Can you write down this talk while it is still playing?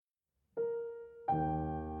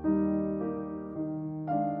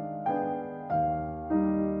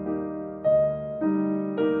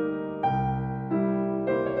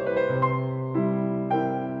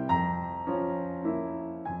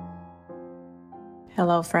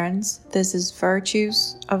Hello friends, this is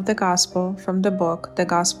Virtues of the Gospel from the book The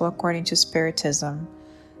Gospel According to Spiritism.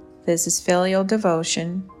 This is Filial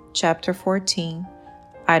Devotion, Chapter 14,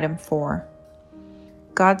 Item 4.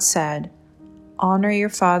 God said, "Honor your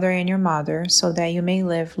father and your mother, so that you may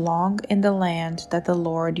live long in the land that the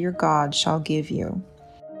Lord your God shall give you."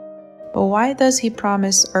 But why does he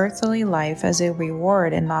promise earthly life as a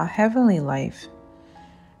reward and not heavenly life?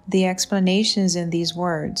 The explanation is in these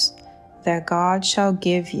words, that God shall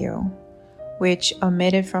give you, which,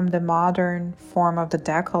 omitted from the modern form of the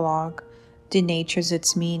Decalogue, denatures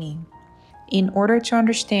its meaning. In order to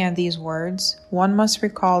understand these words, one must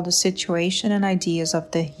recall the situation and ideas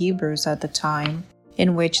of the Hebrews at the time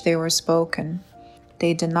in which they were spoken.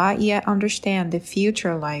 They did not yet understand the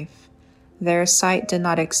future life. Their sight did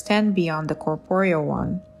not extend beyond the corporeal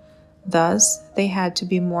one. Thus, they had to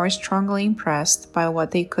be more strongly impressed by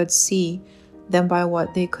what they could see than by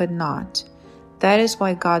what they could not. That is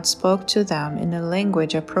why God spoke to them in a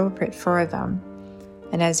language appropriate for them,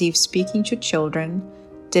 and as if speaking to children,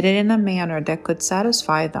 did it in a manner that could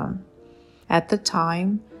satisfy them. At the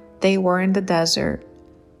time, they were in the desert,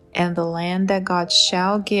 and the land that God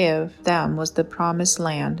shall give them was the promised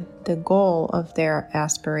land, the goal of their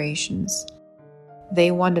aspirations. They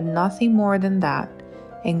wanted nothing more than that,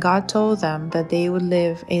 and God told them that they would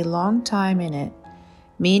live a long time in it,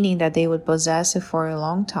 meaning that they would possess it for a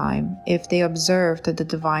long time if they observed the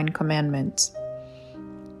divine commandments.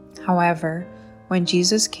 However, when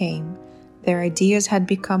Jesus came, their ideas had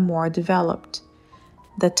become more developed.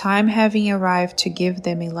 The time having arrived to give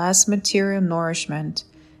them a less material nourishment,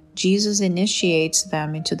 Jesus initiates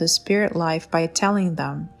them into the spirit life by telling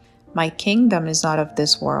them, "My kingdom is not of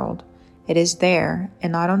this world. It is there,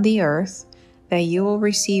 and not on the earth, that you will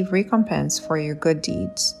receive recompense for your good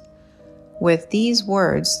deeds." With these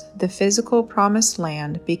words, the physical promised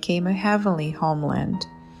land became a heavenly homeland.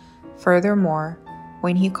 Furthermore,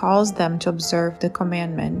 when he calls them to observe the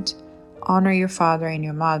commandment, "Honor your father and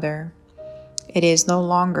your mother," it is no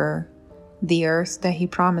longer the earth that he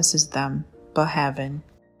promises them, but heaven.